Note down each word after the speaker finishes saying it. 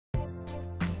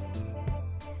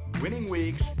Winning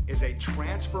Weeks is a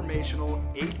transformational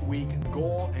 8-week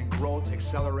goal and growth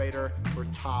accelerator for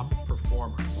top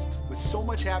performers. With so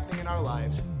much happening in our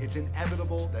lives, it's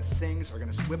inevitable that things are going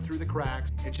to slip through the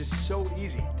cracks. It's just so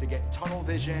easy to get tunnel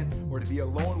vision or to be a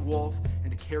lone wolf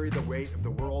and to carry the weight of the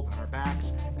world on our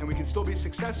backs. And we can still be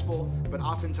successful, but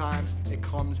oftentimes it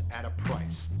comes at a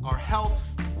price. Our health,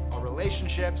 our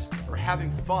relationships, or having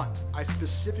fun. I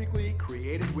specifically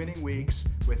created Winning Weeks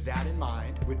with that in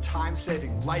mind, with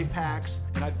time-saving life hacks,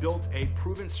 and I've built a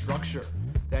proven structure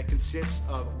that consists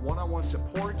of one-on-one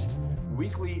support,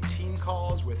 weekly team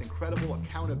calls with incredible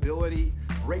accountability,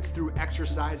 breakthrough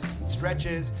exercises and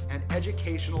stretches, and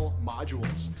educational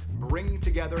modules, bringing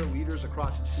together leaders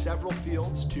across several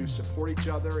fields to support each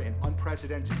other in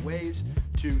unprecedented ways,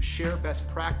 to share best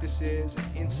practices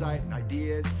and insight and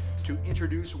ideas, to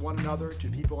introduce one another to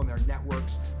people in their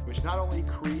networks, which not only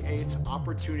creates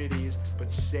opportunities,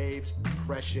 but saves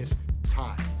precious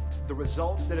time. The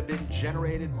results that have been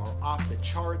generated are off the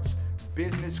charts: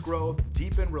 business growth,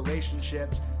 deepened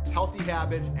relationships, healthy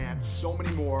habits, and so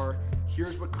many more.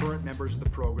 Here's what current members of the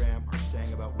program are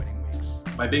saying about Winning Weeks.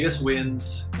 My biggest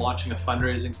wins: launching a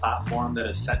fundraising platform that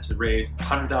is set to raise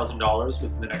 $100,000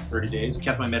 within the next 30 days. We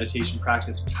kept my meditation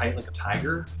practice tight like a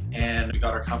tiger, and we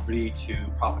got our company to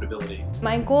profitability.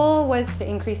 My goal was to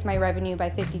increase my revenue by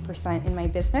 50% in my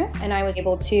business, and I was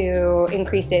able to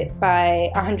increase it by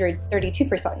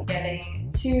 132%. Getting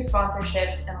 2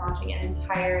 sponsorships and launching an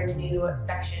entire new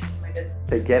section of my business.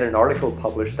 To get an article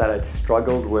published that I'd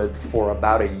struggled with for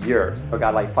about a year. I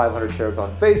got like 500 shares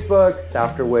on Facebook,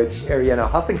 after which Arianna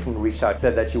Huffington reached out,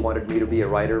 said that she wanted me to be a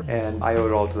writer, and I owe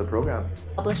it all to the program.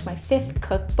 Published my 5th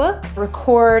cookbook,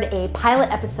 record a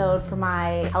pilot episode for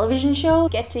my television show.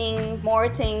 Getting more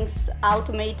things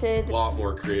automated. A lot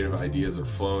more creative ideas are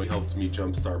flowing. It helped me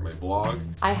jumpstart my blog.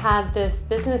 I had this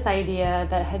business idea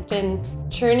that had been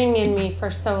churning in me for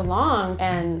so long,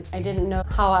 and I didn't know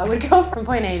how I would go from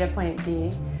point A to point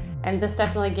B. And this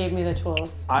definitely gave me the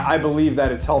tools. I believe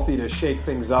that it's healthy to shake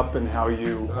things up in how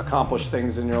you accomplish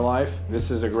things in your life. This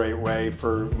is a great way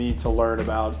for me to learn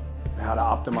about how to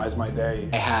optimize my day.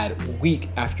 I had week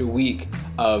after week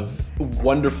of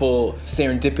wonderful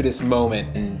serendipitous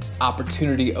moment and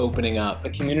opportunity opening up.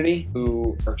 A community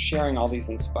who are sharing all these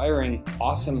inspiring,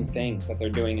 awesome things that they're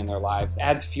doing in their lives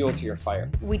adds fuel to your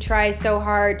fire. We try so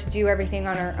hard to do everything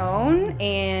on our own,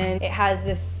 and it has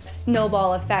this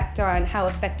snowball effect on how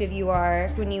effective you are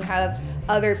when you have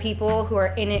other people who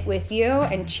are in it with you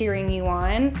and cheering you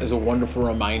on. As a wonderful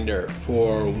reminder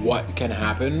for what can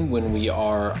happen when we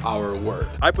are our word.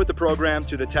 I put the program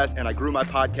to the test and I grew my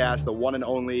podcast, The One and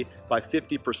Only, by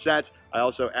 50%. I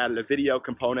also added a video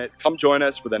component. Come join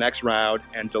us for the next round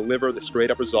and deliver the straight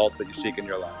up results that you seek in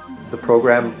your life. The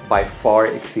program by far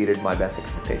exceeded my best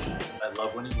expectations. I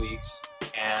love Winning Weeks,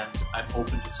 and I'm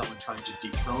open to someone trying to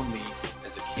dethrone me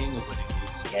as a king of Winning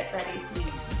Weeks. Get ready to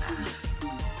make some ass.